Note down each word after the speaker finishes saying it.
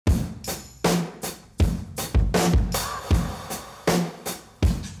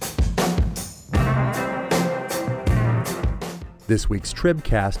This week's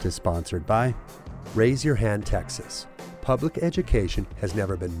Tribcast is sponsored by Raise Your Hand Texas. Public education has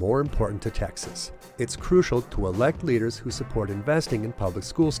never been more important to Texas. It's crucial to elect leaders who support investing in public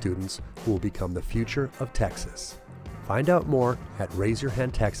school students who will become the future of Texas. Find out more at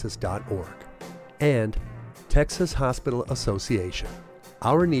raiseyourhandtexas.org. And Texas Hospital Association.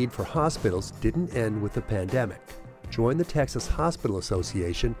 Our need for hospitals didn't end with the pandemic. Join the Texas Hospital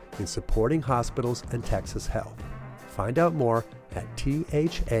Association in supporting hospitals and Texas health. Find out more at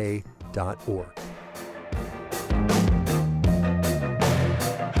tha.org.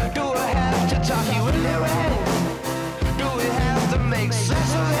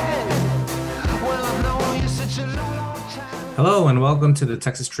 Hello and welcome to the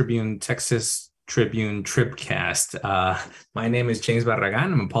Texas Tribune Tribcast. My name is James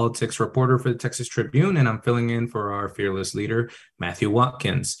Barragan. I'm a politics reporter for the Texas Tribune, and I'm filling in for our fearless leader, Matthew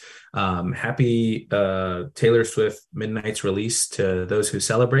Watkins. Happy Taylor Swift Midnight's release to those who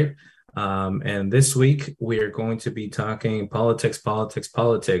celebrate. And this week, we are going to be talking politics,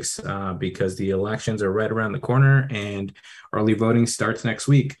 because the elections are right around the corner and early voting starts next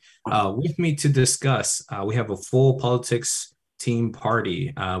week. With me to discuss, we have a full politics team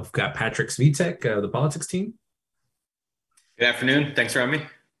party. We've got Patrick Svitek, the politics team. Good afternoon. Thanks for having me.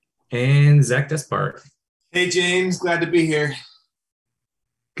 And Zach Despard. Hey, James. Glad to be here.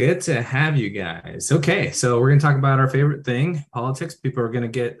 Good to have you guys. Okay, so we're going to talk about our favorite thing, politics. People are going to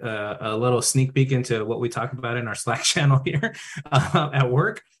get a little sneak peek into what we talk about in our Slack channel here at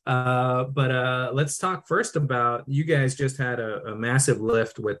work. But let's talk first about, you guys just had a massive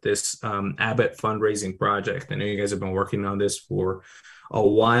lift with this Abbott fundraising project. I know you guys have been working on this for a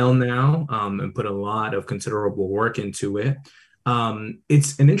while now and put a lot of considerable work into it.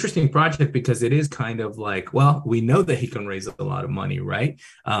 It's an interesting project because it is kind of like, well, we know that he can raise a lot of money, right?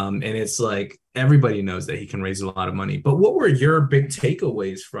 And it's like, everybody knows that he can raise a lot of money, but what were your big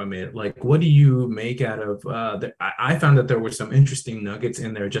takeaways from it? Like, what do you make out of, I found that there were some interesting nuggets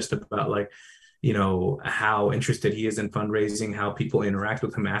in there just about like, you know, how interested he is in fundraising, how people interact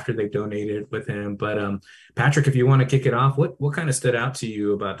with him after they've donated with him. But Patrick, if you want to kick it off, what kind of stood out to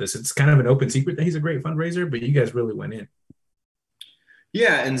you about this? It's kind of an open secret that he's a great fundraiser, but you guys really went in.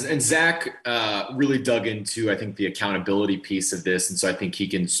 Yeah, and Zach really dug into, I think, the accountability piece of this, and so I think he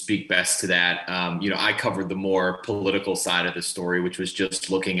can speak best to that. I covered the more political side of the story, which was just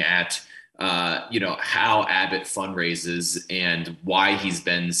looking at, how Abbott fundraises and why he's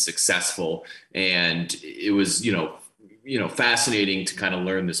been successful, and it was, fascinating to kind of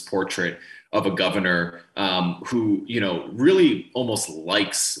learn this portrait of a governor who, really almost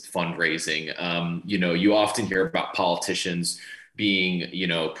likes fundraising. You often hear about politicians being,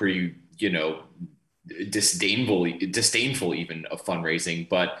 pretty, disdainful even of fundraising.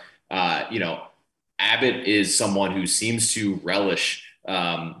 But, Abbott is someone who seems to relish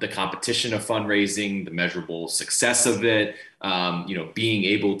the competition of fundraising, the measurable success of it, being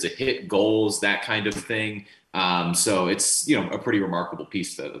able to hit goals, that kind of thing. So it's, a pretty remarkable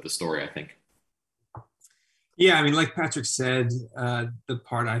piece of the story, I think. Yeah, I mean, like Patrick said, the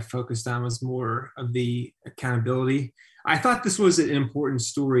part I focused on was more of the accountability. I thought this was an important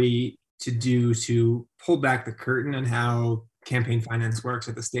story to do, to pull back the curtain on how campaign finance works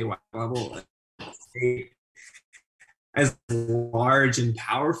at the statewide level. As large and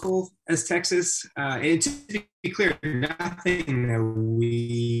powerful as Texas, and to be clear, nothing that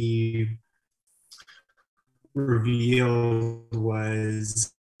we revealed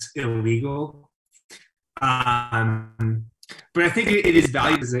was illegal. But I think it is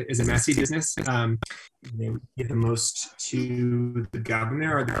valued as a messy business. They give the most to the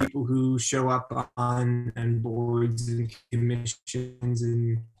governor are the people who show up on boards and commissions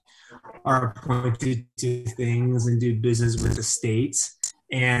and are appointed to things and do business with the states.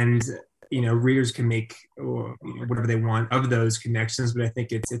 And, readers can make whatever they want of those connections, but I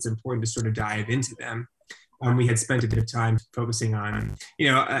think it's important to sort of dive into them. We had spent a bit of time focusing on,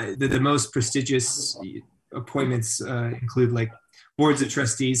 the most prestigious appointments include like boards of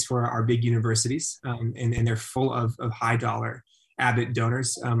trustees for our big universities, and they're full of high dollar Abbott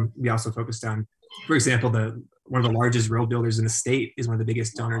donors. We also focused on, for example, one of the largest road builders in the state is one of the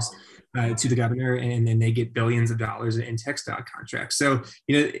biggest donors to the governor, and then they get billions of dollars in textile contracts. So,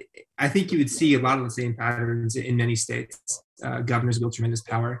 I think you would see a lot of the same patterns in many states. Governors wield tremendous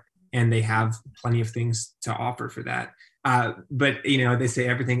power, and they have plenty of things to offer for that. But, they say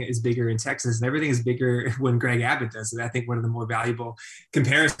everything is bigger in Texas, and everything is bigger when Greg Abbott does it. I think one of the more valuable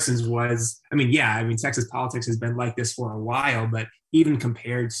comparisons was, Texas politics has been like this for a while, but even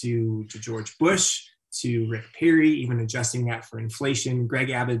compared to George Bush, to Rick Perry, even adjusting that for inflation. Greg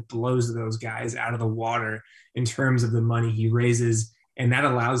Abbott blows those guys out of the water in terms of the money he raises, and that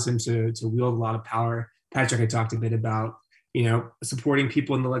allows him to wield a lot of power. Patrick, I talked a bit about, supporting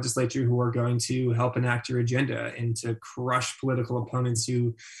people in the legislature who are going to help enact your agenda and to crush political opponents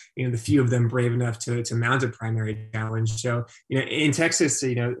who, the few of them brave enough to mount a primary challenge. So, in Texas,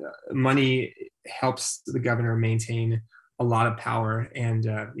 money helps the governor maintain a lot of power, and,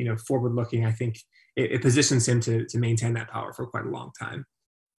 forward looking, I think it positions him to maintain that power for quite a long time.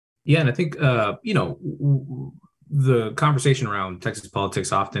 Yeah. And I think, the conversation around Texas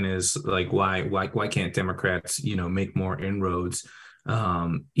politics often is like, why can't Democrats, make more inroads,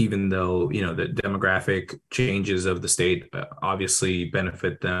 even though, the demographic changes of the state obviously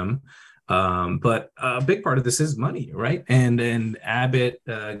benefit them. But a big part of this is money, right? And Abbott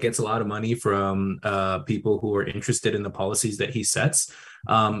gets a lot of money from people who are interested in the policies that he sets.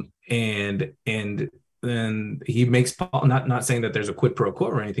 And then he makes, not saying that there's a quid pro quo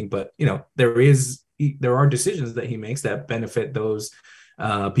or anything, but there are decisions that he makes that benefit those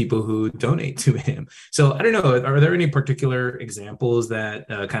people who donate to him. So I don't know, are there any particular examples that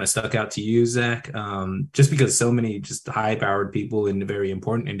kind of stuck out to you, Zach? Just because so many just high-powered people in very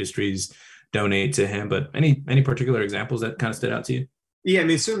important industries donate to him, but any particular examples that kind of stood out to you? Yeah, I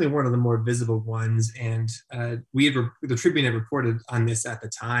mean, certainly one of the more visible ones, and the Tribune had reported on this at the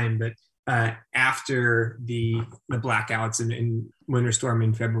time, but after the blackouts and winter storm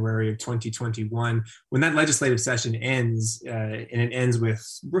in February of 2021, when that legislative session ends, and it ends with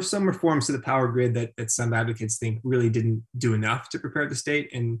some reforms to the power grid that some advocates think really didn't do enough to prepare the state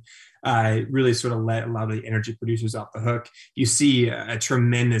and really sort of let a lot of the energy producers off the hook, you see a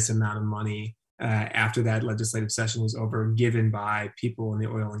tremendous amount of money after that legislative session was over, given by people in the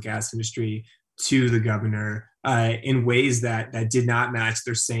oil and gas industry to the governor in ways that did not match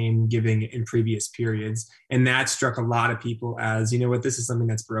their same giving in previous periods. And that struck a lot of people as, this is something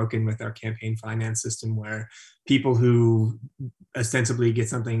that's broken with our campaign finance system, where people who ostensibly get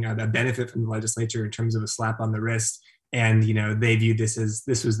something, a benefit from the legislature in terms of a slap on the wrist, and, they view this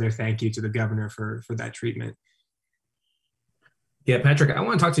was their thank you to the governor for that treatment. Yeah, Patrick, I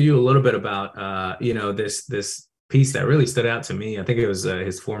want to talk to you a little bit about, this piece that really stood out to me. I think it was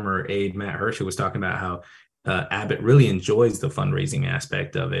his former aide, Matt Hirsch, who was talking about how Abbott really enjoys the fundraising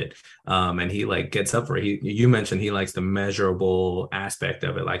aspect of it. And he gets up for it. You mentioned he likes the measurable aspect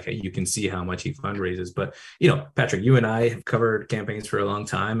of it. Like you can see how much he fundraises. But, Patrick, you and I have covered campaigns for a long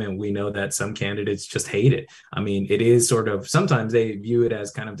time, and we know that some candidates just hate it. I mean, it is sort of, sometimes they view it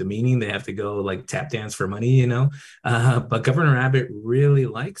as kind of demeaning. They have to go tap dance for money, but Governor Abbott really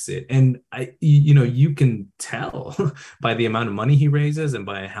likes it. And you can tell by the amount of money he raises and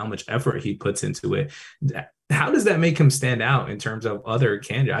by how much effort he puts into it. How does that make him stand out in terms of other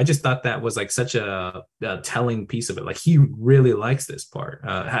candidates? I just thought that was such a telling piece of it. He really likes this part.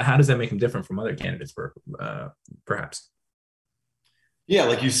 How does that make him different from other candidates, perhaps? Yeah,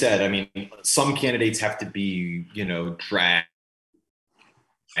 like you said, I mean, some candidates have to be, dragged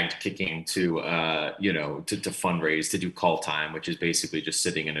kicking to fundraise, to do call time, which is basically just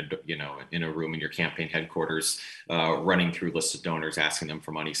sitting in a room in your campaign headquarters, running through lists of donors, asking them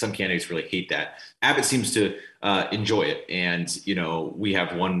for money. Some candidates really hate that. Abbott seems to enjoy it. And, we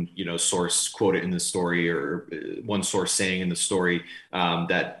have one, source quoted in the story, or one source saying in the story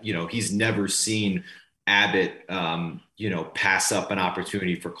that, he's never seen Abbott, pass up an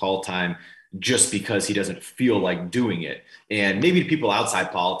opportunity for call time just because he doesn't feel like doing it. And maybe to people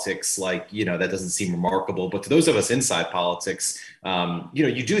outside politics, that doesn't seem remarkable, but to those of us inside politics,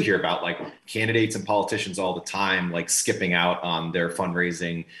 you do hear about candidates and politicians all the time, skipping out on their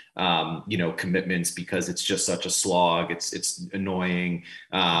fundraising, commitments because it's just such a slog. It's annoying.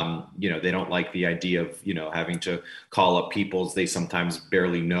 They don't like the idea of, having to call up people they sometimes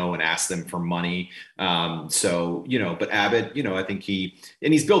barely know and ask them for money. But Abbott, I think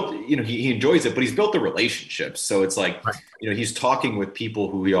he's built, he enjoys it, but he's built the relationships. So it's right. He's talking with people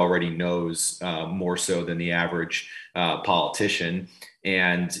who he already knows more so than the average politician.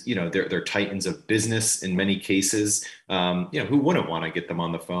 And, they're titans of business in many cases. Who wouldn't want to get them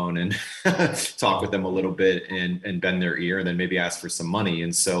on the phone and talk with them a little bit and bend their ear and then maybe ask for some money.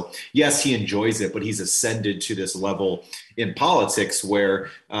 And so, yes, he enjoys it, but he's ascended to this level in politics where,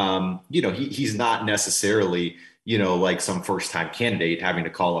 he's not necessarily, some first time candidate having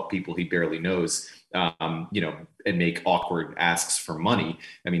to call up people he barely knows. and make awkward asks for money.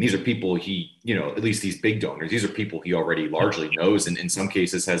 I mean, these are people he, at least these big donors, these are people he already largely knows and in some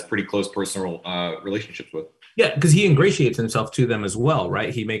cases has pretty close personal relationships with. Yeah, because he ingratiates himself to them as well,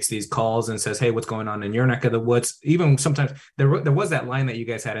 right? He makes these calls and says, "Hey, what's going on in your neck of the woods?" Even sometimes there was that line that you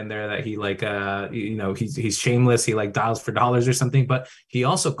guys had in there that he like, he's shameless. He like dials for dollars or something, but he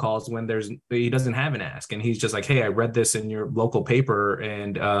also calls when he doesn't have an ask, and he's just like, "Hey, I read this in your local paper,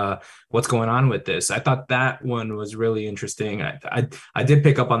 and what's going on with this?" I thought that one was really interesting. I did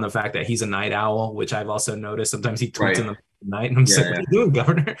pick up on the fact that he's a night owl, which I've also noticed. Sometimes he tweets in the night and I'm saying, "What are you doing,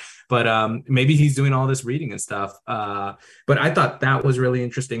 Governor?" But maybe he's doing all this reading and stuff. But I thought that was really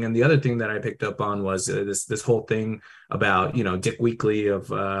interesting. And the other thing that I picked up on was this whole thing about Dick Weekly of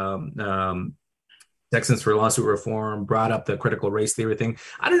Texans for Lawsuit Reform brought up the critical race theory thing.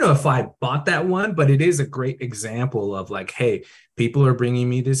 I don't know if I bought that one, but it is a great example of like, hey, people are bringing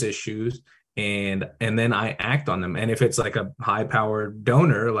me these issues, and then I act on them. And if it's like a high-powered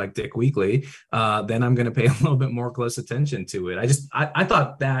donor like Dick Weekly, then I'm going to pay a little bit more close attention to it. I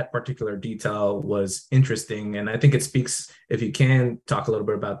thought that particular detail was interesting, and I think it speaks, if you can talk a little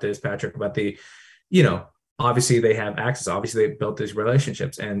bit about this, Patrick, about the, obviously they have access. Obviously they built these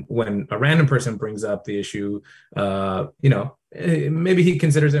relationships, and when a random person brings up the issue, maybe he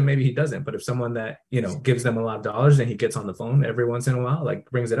considers it, maybe he doesn't. But if someone that gives them a lot of dollars and he gets on the phone every once in a while, like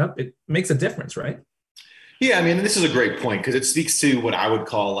brings it up, it makes a difference, right? Yeah, I mean, this is a great point because it speaks to what I would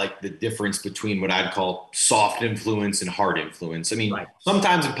call like the difference between what I'd call soft influence and hard influence. I mean,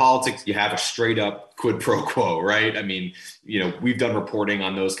 Sometimes in politics, you have a straight up quid pro quo, right? I mean, we've done reporting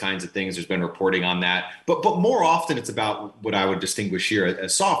on those kinds of things. There's been reporting on that. But more often it's about what I would distinguish here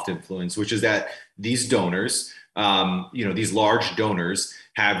as soft influence, which is that these donors, these large donors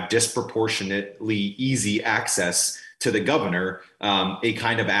have disproportionately easy access to the governor, a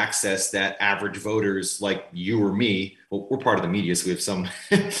kind of access that average voters like you or me, well, we're part of the media, so we have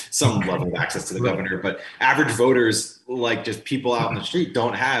some level of access to the governor, but average voters, like just people out in the street,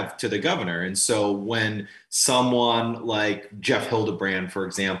 don't have to the governor. And so when someone like Jeff Hildebrand, for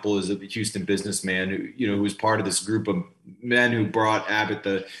example, is a Houston businessman who was part of this group of men who brought Abbott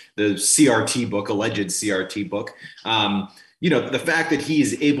the CRT book, alleged CRT book, the fact that he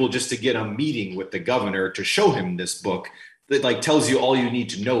is able just to get a meeting with the governor to show him this book that like tells you all you need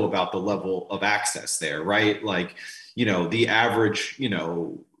to know about the level of access there, right? Like, the average,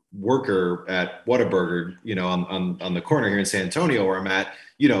 worker at Whataburger, on the corner here in San Antonio where I'm at,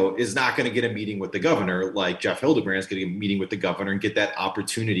 is not going to get a meeting with the governor like Jeff Hildebrand is going to get a meeting with the governor and get that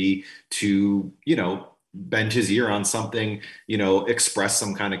opportunity to, bend his ear on something, express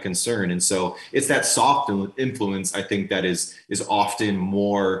some kind of concern. And so it's that soft influence, I think, that is often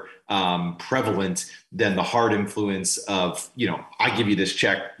more prevalent than the hard influence of, I give you this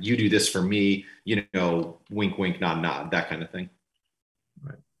check, you do this for me, wink, wink, nod, nod, that kind of thing.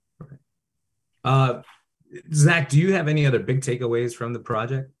 Right. Zach, do you have any other big takeaways from the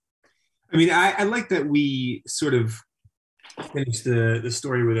project? I mean, I like that we sort of finished the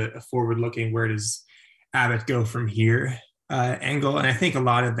story with a forward-looking, where does Abbott go from here angle. And I think a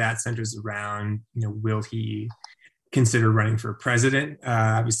lot of that centers around, will he consider running for president?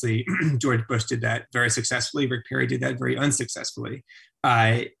 Obviously, George Bush did that very successfully. Rick Perry did that very unsuccessfully.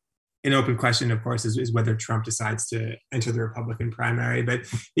 An open question, of course, is whether Trump decides to enter the Republican primary. But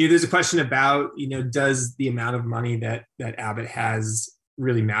there's a question about, does the amount of money that Abbott has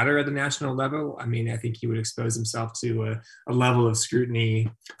really matter at the national level? I mean, I think he would expose himself to a level of scrutiny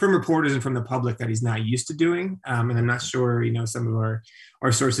from reporters and from the public that he's not used to doing. And I'm not sure, some of our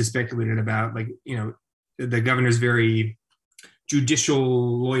sources speculated about, like, the governor's very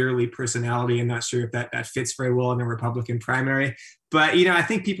judicial, lawyerly personality. I'm not sure if that fits very well in a Republican primary. But, I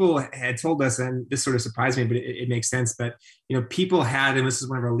think people had told us, and this sort of surprised me, but it makes sense. But, people had, and this is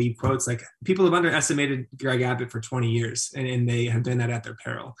one of our lead quotes, like, people have underestimated Greg Abbott for 20 years, and they have done that at their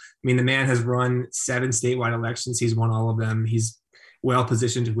peril. I mean, the man has run 7 statewide elections. He's won all of them. He's well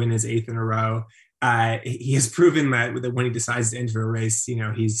positioned to win his 8th in a row. He has proven that when he decides to enter a race,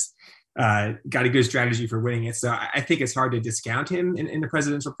 he's got a good strategy for winning it. So I think it's hard to discount him in the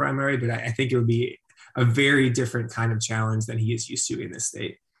presidential primary, but I think it would be a very different kind of challenge than he is used to in this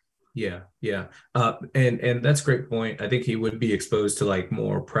state. Yeah. And that's a great point. I think he would be exposed to like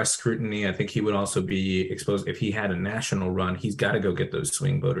more press scrutiny. I think he would also be exposed if he had a national run. He's got to go get those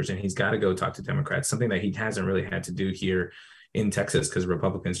swing voters, and he's got to go talk to Democrats, something that he hasn't really had to do here in Texas because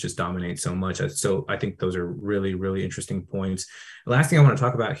Republicans just dominate so much. So I think those are really, really interesting points. The last thing I want to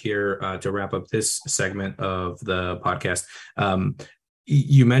talk about here to wrap up this segment of the podcast,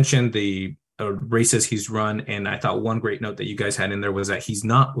 you mentioned the races he's run. And I thought one great note that you guys had in there was that he's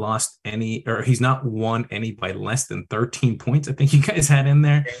not won any by less than 13 points. I think you guys had in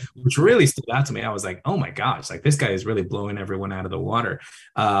there, which really stood out to me. I was like, oh my gosh, like this guy is really blowing everyone out of the water.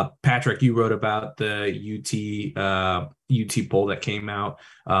 Patrick, you wrote about the UT poll that came out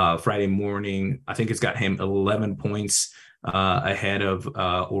Friday morning. I think it's got him 11 points ahead of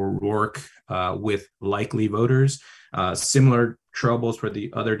O'Rourke with likely voters. Similar troubles for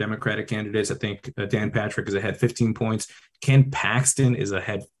the other Democratic candidates. I think Dan Patrick is ahead 15 points. Ken Paxton is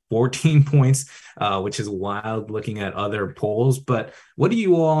ahead 14 points, which is wild looking at other polls. But what do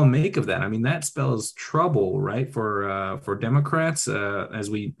you all make of that? I mean, that spells trouble, right, for Democrats as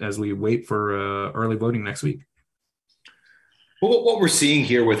we wait for early voting next week. Well, what we're seeing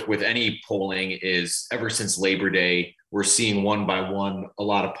here with any polling is ever since Labor Day, we're seeing one by one a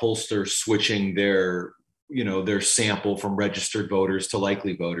lot of pollsters switching their sample from registered voters to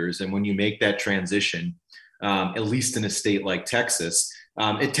likely voters. And when you make that transition, at least in a state like Texas,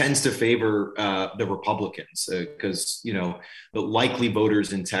 it tends to favor the Republicans because, the likely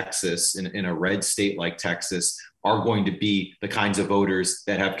voters in Texas, in a red state like Texas, are going to be the kinds of voters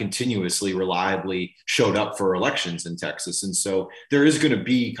that have continuously, reliably showed up for elections in Texas. And so there is going to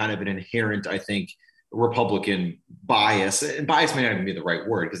be kind of an inherent, I think, Republican bias, and bias may not even be the right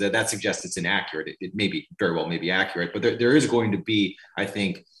word because that suggests it's inaccurate. It may be very well may be accurate, but there is going to be, I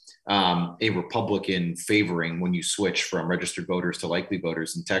think, a Republican favoring when you switch from registered voters to likely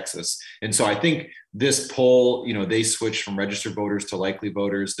voters in Texas. And so I think this poll, they switched from registered voters to likely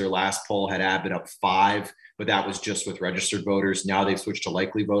voters. Their last poll had Abbott up 5, but that was just with registered voters. Now they've switched to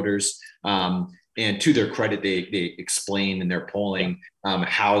likely voters. And to their credit, they explained in their polling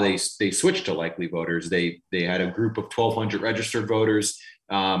how they switched to likely voters. They had a group of 1,200 registered voters,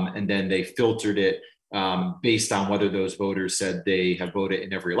 and then they filtered it based on whether those voters said they have voted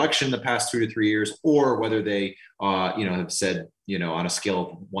in every election in the past 2 to 3 years, or whether they have said, on a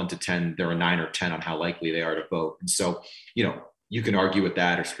scale of 1 to 10, they're a 9 or 10 on how likely they are to vote. And so, you can argue with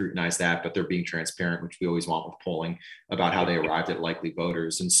that or scrutinize that, but they're being transparent, which we always want with polling, about how they arrived at likely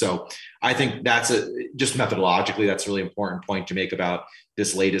voters. And so I think that's just methodologically, that's a really important point to make about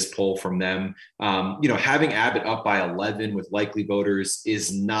this latest poll from them. Having Abbott up by 11 with likely voters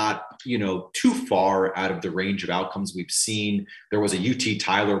is not, too far out of the range of outcomes we've seen. There was a UT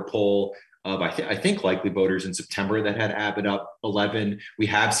Tyler poll of I think likely voters in September that had Abbott up 11. We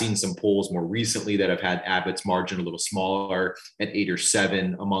have seen some polls more recently that have had Abbott's margin a little smaller at 8 or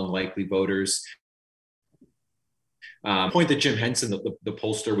 7 among likely voters. Point that Jim Henson, the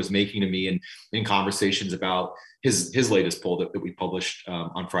pollster, was making to me in conversations about his latest poll that we published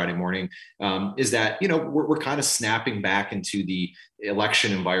on Friday morning is that, we're kind of snapping back into the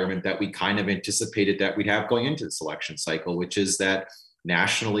election environment that we kind of anticipated that we'd have going into this election cycle, which is that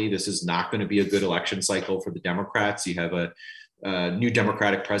nationally, this is not going to be a good election cycle for the Democrats. You have a new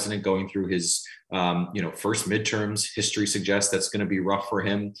Democratic president going through his, first midterms. History suggests that's going to be rough for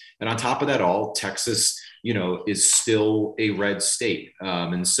him. And on top of that all, Texas, is still a red state.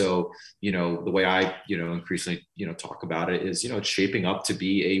 And so, the way I, increasingly, talk about it is, it's shaping up to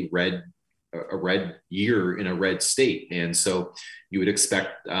be a red year in a red state. And so you would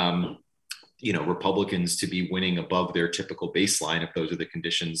expect, Republicans to be winning above their typical baseline if those are the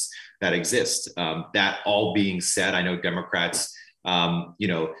conditions that exist. That all being said, I know Democrats,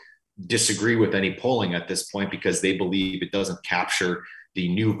 disagree with any polling at this point because they believe it doesn't capture the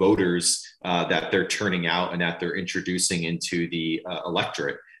new voters that they're turning out and that they're introducing into the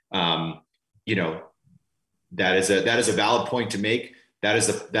electorate. That is a valid point to make. That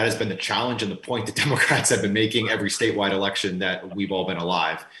has been the challenge and the point that Democrats have been making every statewide election that we've all been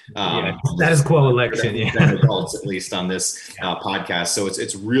alive. That is quote election, adults, at least on this podcast. So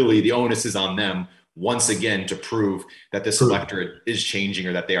it's really the onus is on them once again to prove that this electorate is changing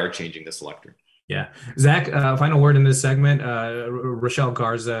or that they are changing this electorate. Yeah. Zach, final word in this segment. Rochelle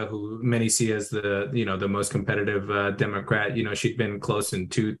Garza, who many see as the most competitive Democrat, she'd been close in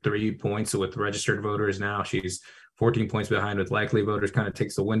 2-3 points with registered voters. Now she's 14 points behind with likely voters, kind of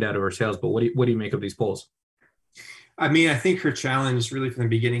takes the wind out of her sails. But what do you make of these polls? I mean, I think her challenge really from the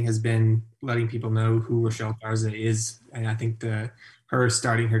beginning has been letting people know who Rochelle Garza is. And I think her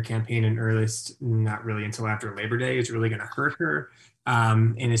starting her campaign in earnest, not really until after Labor Day, is really going to hurt her.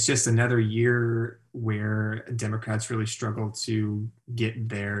 And it's just another year where Democrats really struggle to get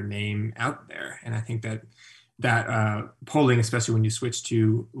their name out there. And I think that polling, especially when you switch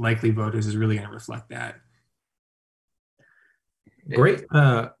to likely voters, is really going to reflect that. Great.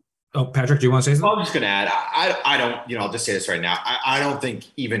 Oh, Patrick, do you want to say Well, something? I'm just going to add, I don't, I'll just say this right now. I don't think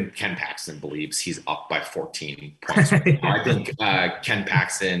even Ken Paxton believes he's up by 14 points. Right now. I think Ken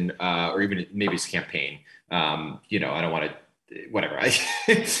Paxton, or even maybe his campaign, I don't want to, whatever.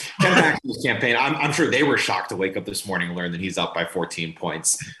 Ken Paxton's campaign, I'm sure they were shocked to wake up this morning and learn that he's up by 14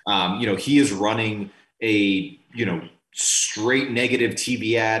 points. He is running a, straight negative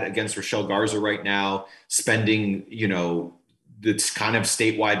TV ad against Rochelle Garza right now, spending, that's kind of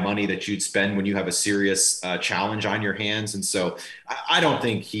statewide money that you'd spend when you have a serious challenge on your hands. And so I don't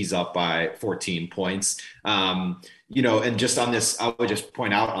think he's up by 14 points. And just on this, I would just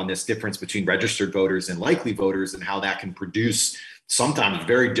point out on this difference between registered voters and likely voters and how that can produce sometimes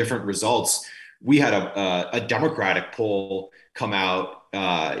very different results. We had a Democratic poll come out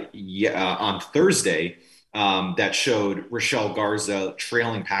on Thursday that showed Rochelle Garza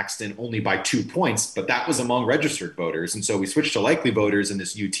trailing Paxton only by 2 points, but that was among registered voters. And so we switched to likely voters in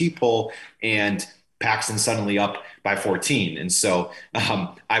this UT poll, and Paxton suddenly up by 14. And so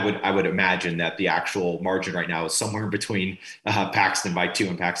I would imagine that the actual margin right now is somewhere between Paxton by 2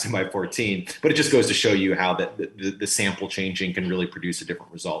 and Paxton by 14. But it just goes to show you how the sample changing can really produce a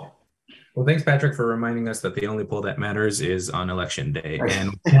different result. Well, thanks, Patrick, for reminding us that the only poll that matters is on election day.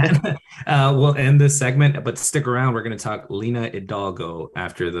 And we'll end this segment, but stick around. We're going to talk Lina Hidalgo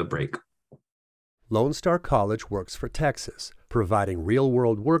after the break. Lone Star College works for Texas, providing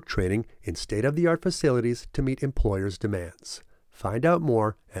real-world work training in state-of-the-art facilities to meet employers' demands. Find out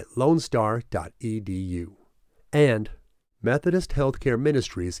more at lonestar.edu. And Methodist Healthcare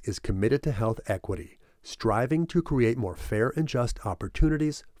Ministries is committed to health equity, striving to create more fair and just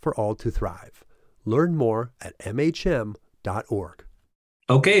opportunities for all to thrive. Learn more at mhm.org.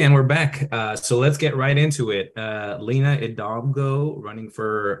 Okay, and we're back. So let's get right into it. Lina Hidalgo running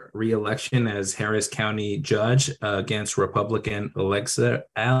for re-election as Harris County judge against Republican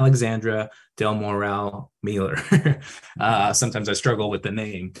Alexandra Del Moral Miller. Sometimes I struggle with the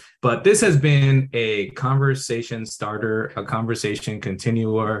name, but this has been a conversation starter, a conversation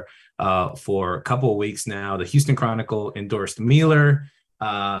continuer for a couple of weeks now. The Houston Chronicle endorsed Miller.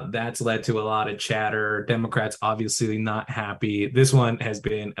 That's led to a lot of chatter. Democrats obviously not happy. This one has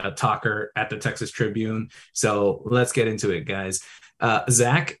been a talker at the Texas Tribune. So let's get into it, guys.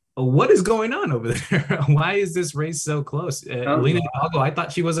 Zach, what is going on over there? Why is this race so close? Lina Hidalgo, I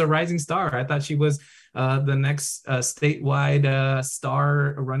thought she was a rising star. I thought she was the next statewide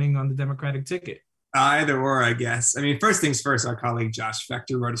star running on the Democratic ticket. Either or, I guess. I mean, first things first, our colleague Josh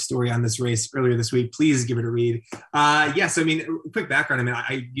Fechter wrote a story on this race earlier this week. Please give it a read. Yes, I mean, quick background. I mean,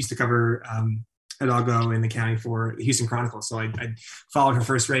 I used to cover Hidalgo in the county for the Houston Chronicle, so I followed her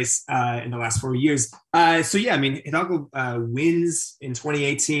first race in the last 4 years. So yeah, I mean, Hidalgo wins in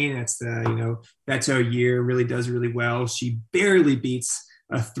 2018. That's the Beto year. Really does really well. She barely beats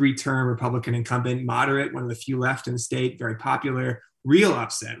a 3-term Republican incumbent, moderate, one of the few left in the state, very popular. Real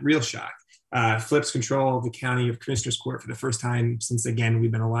upset, real shock. Flips control of the county of Commissioner's Court for the first time since, again,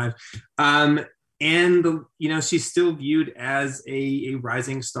 we've been alive. And she's still viewed as a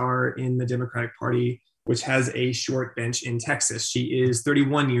rising star in the Democratic Party, which has a short bench in Texas. She is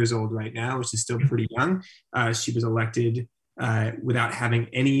 31 years old right now, which is still pretty young. She was elected without having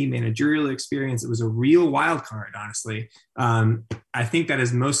any managerial experience. It was a real wild card, honestly. I think that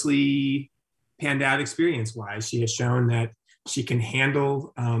is mostly panned out experience-wise. She has shown that she can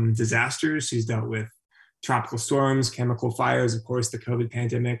handle disasters. She's dealt with tropical storms, chemical fires, of course, the COVID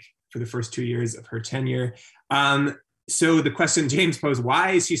pandemic for the first 2 years of her tenure. So the question James posed,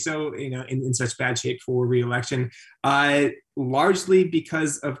 why is she so, in such bad shape for re-election? Largely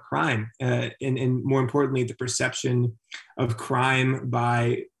because of crime, and more importantly, the perception of crime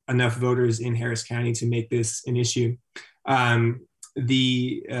by enough voters in Harris County to make this an issue.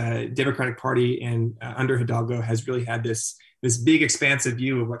 The Democratic Party and under Hidalgo has really had this big expansive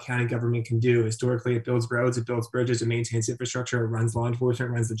view of what county government can do. Historically, it builds roads, it builds bridges, it maintains infrastructure, it runs law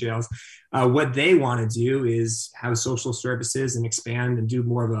enforcement, runs the jails. What they want to do is have social services and expand and do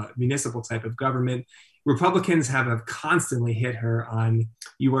more of a municipal type of government. Republicans have constantly hit her on,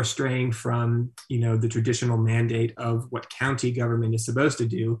 you are straying from, the traditional mandate of what county government is supposed to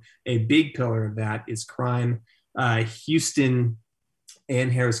do. A big pillar of that is crime. Houston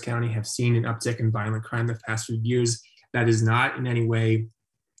and Harris County have seen an uptick in violent crime the past few years. That is not in any way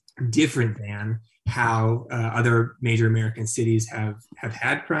different than how other major American cities have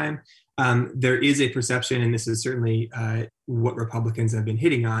had crime. There is a perception, and this is certainly what Republicans have been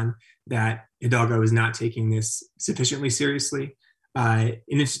hitting on, that Hidalgo is not taking this sufficiently seriously. An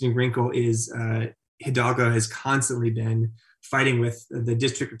interesting wrinkle is Hidalgo has constantly been fighting with the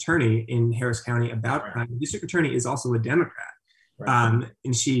district attorney in Harris County about crime. The district attorney is also a Democrat.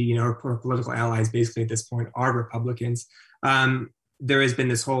 And she, her political allies basically at this point are Republicans. There has been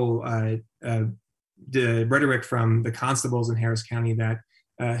this whole the rhetoric from the constables in Harris County that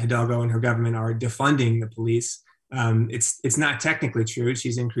Hidalgo and her government are defunding the police. It's not technically true.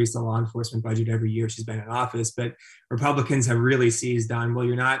 She's increased the law enforcement budget every year she's been in office, but Republicans have really seized on, well,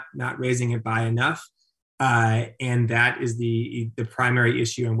 you're not raising it by enough. And that is the primary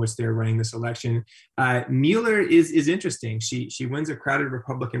issue on which they're running this election. Mueller is interesting. She wins a crowded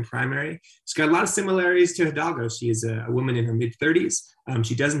Republican primary. She's got a lot of similarities to Hidalgo. She is a woman in her mid-30s.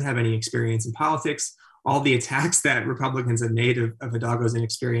 She doesn't have any experience in politics. All the attacks that Republicans have made of Hidalgo's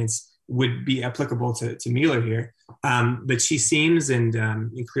inexperience would be applicable to Mueller here. But she seems, and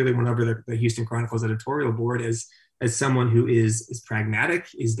clearly went over the Houston Chronicle's editorial board as someone who is pragmatic,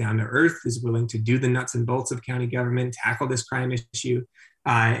 is down to earth, is willing to do the nuts and bolts of county government, tackle this crime issue.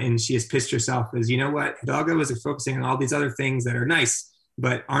 And she has pitched herself as, you know what, Hidalgo is focusing on all these other things that are nice,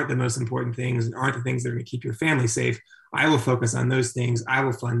 but aren't the most important things and aren't the things that are going to keep your family safe. I will focus on those things. I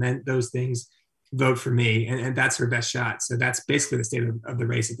will fund those things. Vote for me. And that's her best shot. So that's basically the state of the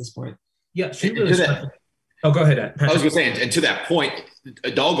race at this point. Yeah, she really. Oh, go ahead, Ed. I was going to say, and to that point,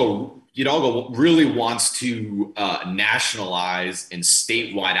 Hidalgo really wants to nationalize and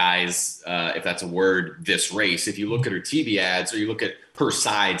statewide-ize, if that's a word, this race. If you look at her TV ads, or you look at her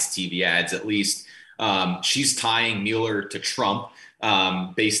side's TV ads, at least, she's tying Mueller to Trump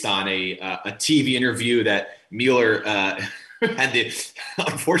based on a TV interview that Mueller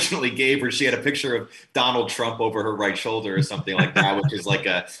unfortunately gave her. She had a picture of Donald Trump over her right shoulder or something like that, which is like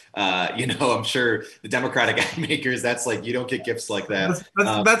I'm sure the Democratic ad makers, that's like, you don't get gifts like that.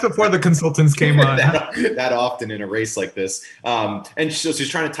 That's before the consultants came on. that often in a race like this. And so she's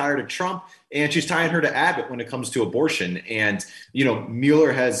trying to tie her to Trump, and she's tying her to Abbott when it comes to abortion. And,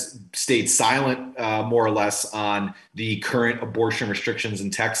 Mueller has stayed silent more or less on the current abortion restrictions in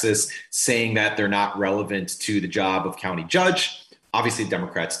Texas, saying that they're not relevant to the job of county judge. Obviously,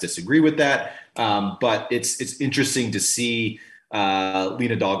 Democrats disagree with that. But it's interesting to see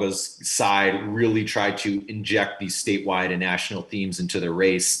Lina Hidalgo's side really try to inject these statewide and national themes into the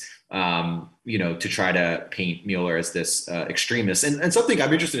race, to try to paint Mueller as this extremist. And something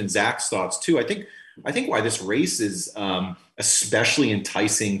I'm interested in Zach's thoughts too. I think why this race is especially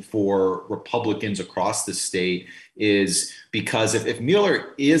enticing for Republicans across the state is because if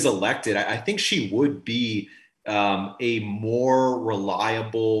Mueller is elected, I think she would be a more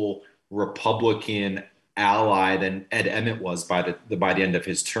reliable Republican ally than Ed Emmett was by the end of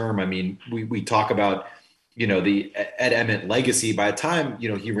his term. I mean, we talk about the Ed Emmett legacy. By the time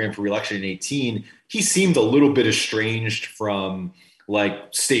he ran for re-election in 2018, he seemed a little bit estranged from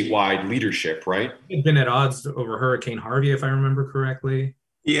like statewide leadership, right? He'd been at odds over Hurricane Harvey, if I remember correctly.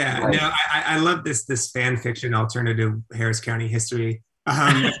 Yeah, right. No, I love this fan fiction alternative Harris County history.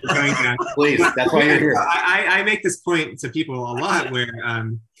 Please, that's why you're here. I make this point to people a lot where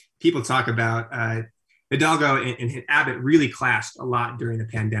people talk about Hidalgo and Abbott really clashed a lot during the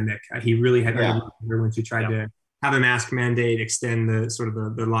pandemic. He really had when she tried to have a mask mandate, extend the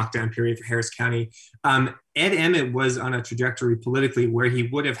lockdown period for Harris County. Ed Emmett was on a trajectory politically where he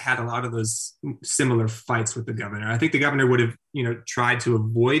would have had a lot of those similar fights with the governor. I think the governor would have, tried to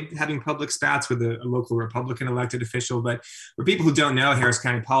avoid having public spats with a local Republican elected official. But for people who don't know Harris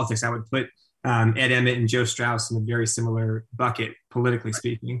County politics, I would put Ed Emmett and Joe Strauss in a very similar bucket, politically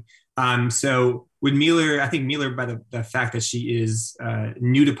speaking. So with Mueller, I think Mueller, by the fact that she is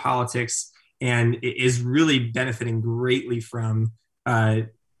new to politics and is really benefiting greatly from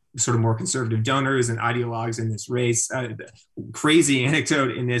sort of more conservative donors and ideologues in this race. Crazy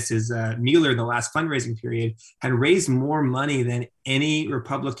anecdote in this is Mueller, in the last fundraising period, had raised more money than any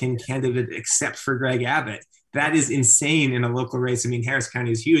Republican candidate except for Greg Abbott. That is insane in a local race. I mean, Harris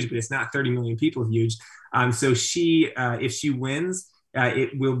County is huge, but it's not 30 million people huge. So she, if she wins, it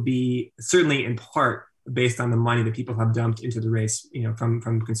will be certainly in part based on the money that people have dumped into the race,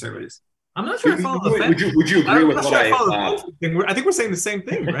 from conservatives. I'm not sure I follow the fence. Would you agree with what I think we're saying the same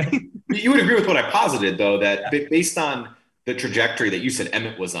thing, right? You would agree with what I posited, though, that based on the trajectory that you said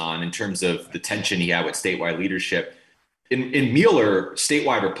Emmett was on in terms of the tension he had with statewide leadership, in Mueller,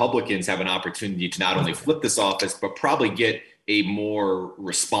 statewide Republicans have an opportunity to not only flip this office, but probably get a more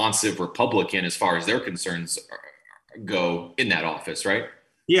responsive Republican as far as their concerns go in that office, right?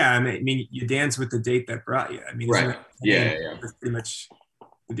 Yeah, I mean, you dance with the date that brought you. I mean, right? Yeah. That's pretty much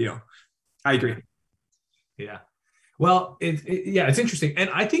the deal. I agree. Yeah. Well, it's interesting. And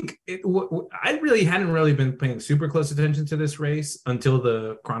I think I really hadn't been paying super close attention to this race until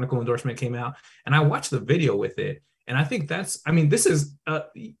the Chronicle endorsement came out. And I watched the video with it. And I think I mean, this is,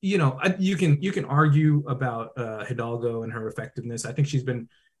 you can argue about Hidalgo and her effectiveness. I think she's been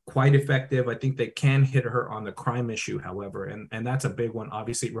quite effective. I think they can hit her on the crime issue, however, and that's a big one.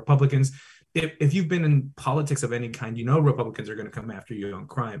 Obviously, Republicans, if you've been in politics of any kind, Republicans are going to come after you on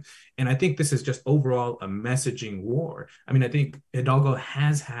crime. And I think this is just overall a messaging war. I mean, I think Hidalgo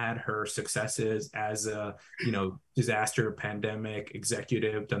has had her successes as a, disaster pandemic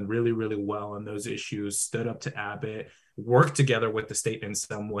executive, done really, really well on those issues, stood up to Abbott, worked together with the state in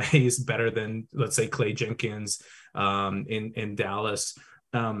some ways better than, let's say, Clay Jenkins in Dallas.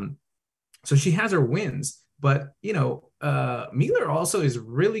 So she has her wins, but Mueller also is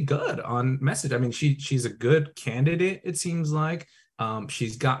really good on message. I mean, she's a good candidate, it seems like.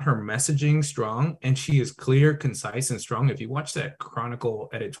 She's got her messaging strong, and she is clear, concise, and strong. If you watch that Chronicle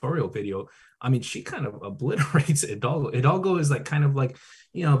editorial video, I mean, she kind of obliterates Hidalgo. Hidalgo is like kind of like,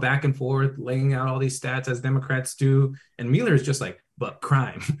 back and forth, laying out all these stats as Democrats do. And Mueller is just like, but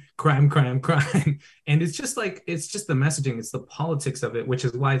crime. And it's just the messaging, it's the politics of it, which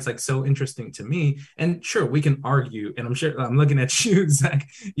is why it's like so interesting to me. And sure, we can argue, and I'm sure I'm looking at you, Zach.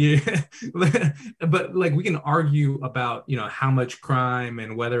 Yeah. But like, we can argue about, how much crime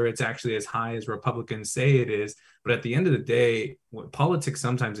and whether it's actually as high as Republicans say it is. But at the end of the day, politics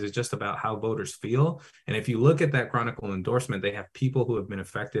sometimes is just about how voters feel. And if you look at that Chronicle endorsement, they have people who have been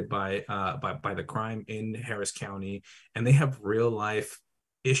affected by the crime in Harris County, and they have real life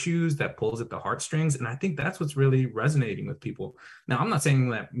issues that pulls at the heartstrings. And I think that's what's really resonating with people. Now, I'm not saying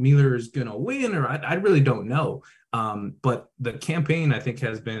that Mueller is going to win, or I really don't know. But the campaign, I think,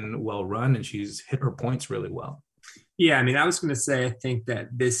 has been well run, and she's hit her points really well. Yeah, I mean, I was going to say, I think that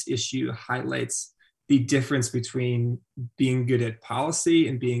this issue highlights the difference between being good at policy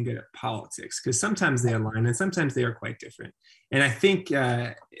and being good at politics, because sometimes they align and sometimes they are quite different. And I think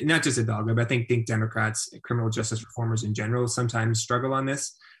not just Hidalgo, but I think Democrats, criminal justice reformers in general, sometimes struggle on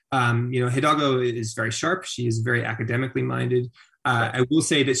this. Hidalgo is very sharp. She is very academically minded. I will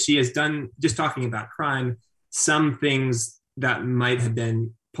say that she has done, just talking about crime, some things that might have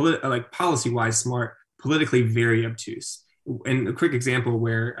been policy-wise smart, politically very obtuse. And a quick example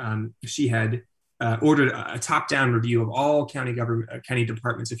where she had ordered a top-down review of all county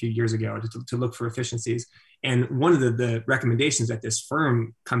departments a few years ago to look for efficiencies. And one of the recommendations that this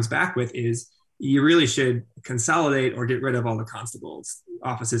firm comes back with is you really should consolidate or get rid of all the constables'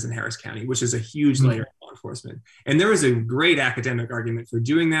 offices in Harris County, which is a huge layer of law enforcement. And there was a great academic argument for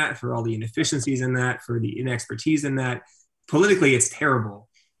doing that, for all the inefficiencies in that, for the inexpertise in that. Politically, it's terrible.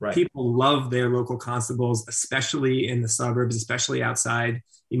 Right. People love their local constables, especially in the suburbs, especially outside,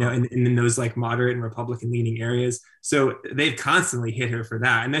 in those like moderate and Republican leaning areas. So they've constantly hit her for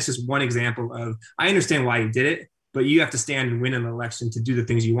that. And that's just one example of, I understand why you did it, but you have to stand and win an election to do the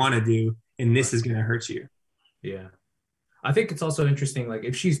things you want to do. And this is going to hurt you. Yeah. I think it's also interesting, like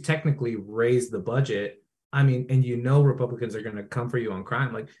if she's technically raised the budget, I mean, and Republicans are going to come for you on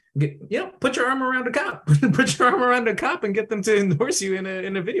crime. Like, put your arm around a cop, put your arm around a cop, and get them to endorse you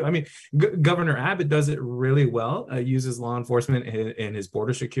in a video. I mean, Governor Abbott does it really well. Uses law enforcement in his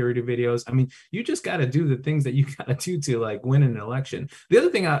border security videos. I mean, you just got to do the things that you got to do to like win an election. The other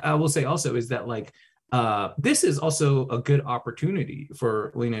thing I will say also is that like this is also a good opportunity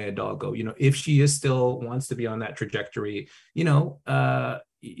for Lina Hidalgo. If she still wants to be on that trajectory,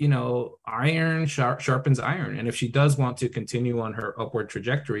 iron sharpens iron. And if she does want to continue on her upward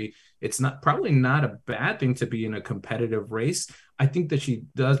trajectory, it's probably not a bad thing to be in a competitive race. I think that she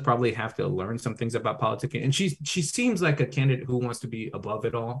does probably have to learn some things about politics. And she seems like a candidate who wants to be above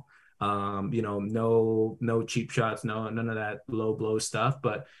it all. No cheap shots, none of that low blow stuff.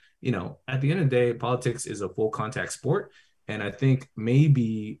 But, at the end of the day, politics is a full contact sport. And I think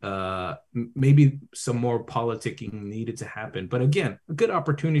maybe some more politicking needed to happen. But again, a good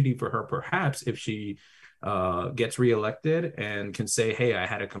opportunity for her, perhaps, if she gets reelected and can say, hey, I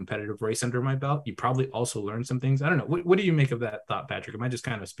had a competitive race under my belt. You probably also learned some things. I don't know. What do you make of that thought, Patrick? Am I just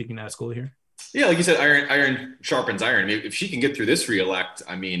kind of speaking out of school here? Yeah, like you said, iron sharpens iron. I mean, if she can get through this reelect,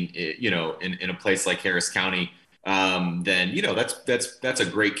 I mean, in a place like Harris County, then that's a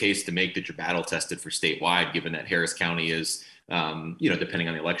great case to make that you're battle tested for statewide, given that Harris County is depending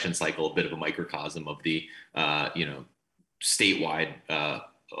on the election cycle, a bit of a microcosm of the statewide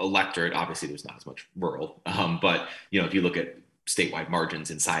electorate. Obviously there's not as much rural, but if you look at statewide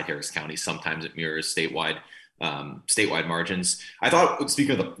margins inside Harris County, sometimes it mirrors statewide margins. I thought,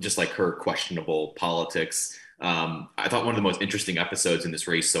 speaking of just like her questionable politics, I thought one of the most interesting episodes in this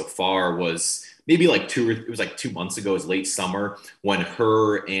race so far was maybe like 2 months ago, it was late summer, when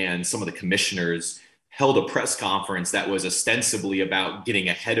her and some of the commissioners held a press conference that was ostensibly about getting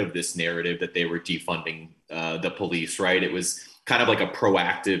ahead of this narrative that they were defunding the police, right? It was kind of like a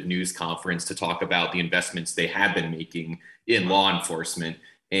proactive news conference to talk about the investments they had been making in law enforcement.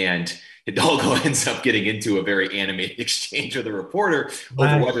 And Hidalgo ends up getting into a very animated exchange with the reporter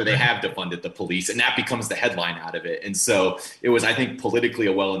over whether they have defunded the police. And that becomes the headline out of it. And so it was, I think, politically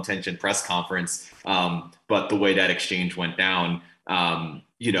a well-intentioned press conference. But the way that exchange went down,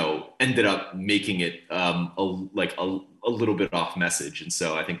 ended up making it a little bit off message. And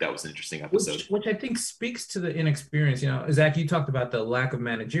so I think that was an interesting episode. Which I think speaks to the inexperience. Zach, you talked about the lack of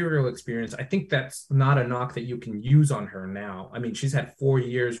managerial experience. I think that's not a knock that you can use on her now. I mean, she's had 4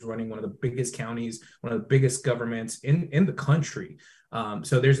 years running one of the biggest counties, one of the biggest governments in the country.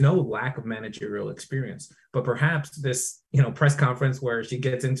 So there's no lack of managerial experience, but perhaps this, press conference where she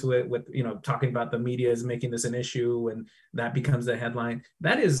gets into it with, talking about the media is making this an issue and that becomes the headline,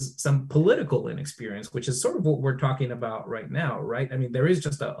 that is some political inexperience, which is sort of what we're talking about right now, right? I mean, there is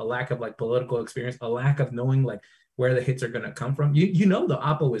just a lack of political experience, a lack of knowing where the hits are going to come from. The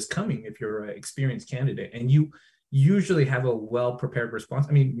oppo is coming if you're an experienced candidate, and you usually have a well-prepared response.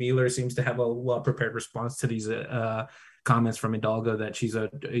 I mean, Mueller seems to have a well-prepared response to these comments from Hidalgo that she's a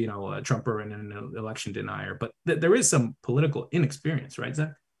Trumper and an election denier, but there is some political inexperience, right,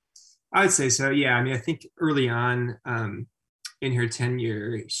 Zach? I would say so. Yeah. I mean, I think early on in her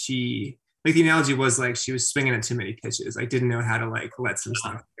tenure, she, the analogy was she was swinging at too many pitches, didn't know how to let some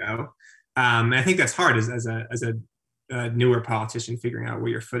stuff go. And I think that's hard as a newer politician figuring out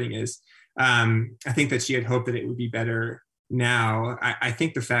where your footing is. I think that she had hoped that it would be better now. I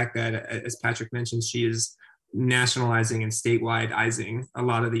think the fact that, as Patrick mentioned, she is nationalizing and statewide-izing a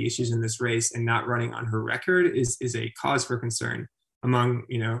lot of the issues in this race and not running on her record is a cause for concern among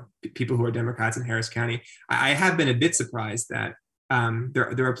people who are Democrats in Harris County. I have been a bit surprised that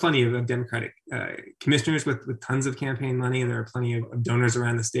there are plenty of Democratic commissioners with tons of campaign money, and there are plenty of donors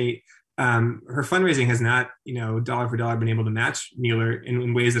around the state. Her fundraising has not dollar for dollar been able to match Mueller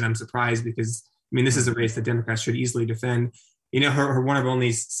in ways that I'm surprised, because this is a race that Democrats should easily defend. Her one of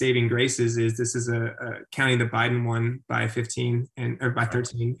only saving graces is this is a county that Biden won by 13, and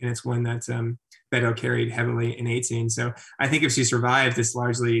it's one that Beto carried heavily in 18. So I think if she survived, it's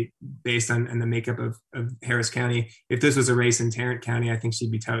largely based on the makeup of Harris County. If this was a race in Tarrant County, I think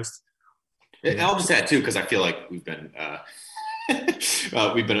she'd be toast. I'll just add too, because I feel like we've been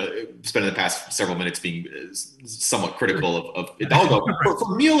spending the past several minutes being somewhat critical of Hidalgo.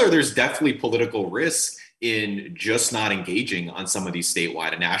 For Mueller, there's definitely political risk in just not engaging on some of these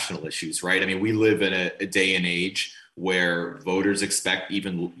statewide and national issues, right? I mean, we live in a day and age where voters expect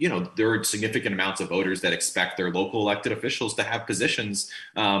there are significant amounts of voters that expect their local elected officials to have positions,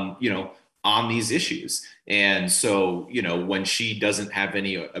 on these issues. And so, when she doesn't have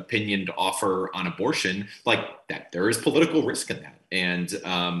any opinion to offer on abortion, that, there is political risk in that. And,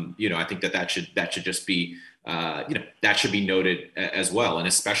 I think that should just be, that should be noted as well. And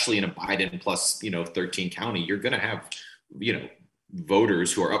especially in a Biden plus, 13 county, you're going to have,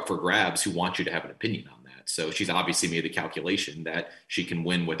 voters who are up for grabs who want you to have an opinion on that. So she's obviously made the calculation that she can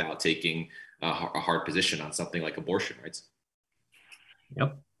win without taking a hard position on something like abortion rights.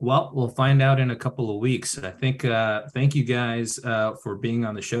 Yep. Well, we'll find out in a couple of weeks. I think, thank you guys for being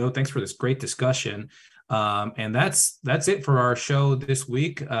on the show. Thanks for this great discussion. And that's it for our show this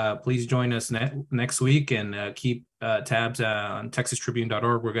week. Please join us next week, and keep tabs on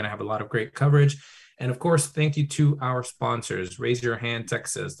TexasTribune.org. We're going to have a lot of great coverage. And of course, thank you to our sponsors, Raise Your Hand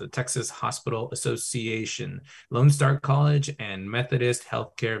Texas, the Texas Hospital Association, Lone Star College, and Methodist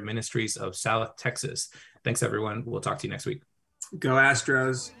Healthcare Ministries of South Texas. Thanks, everyone. We'll talk to you next week. Go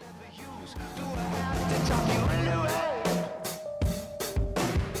Astros.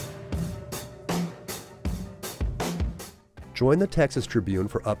 Join the Texas Tribune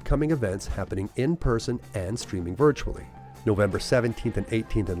for upcoming events happening in person and streaming virtually. November 17th and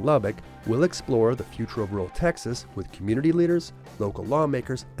 18th in Lubbock, we'll explore the future of rural Texas with community leaders, local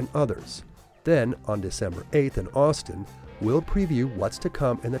lawmakers, and others. Then, on December 8th in Austin, we'll preview what's to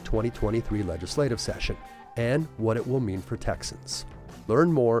come in the 2023 legislative session and what it will mean for Texans.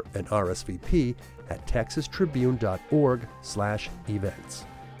 Learn more and RSVP at texastribune.org/events.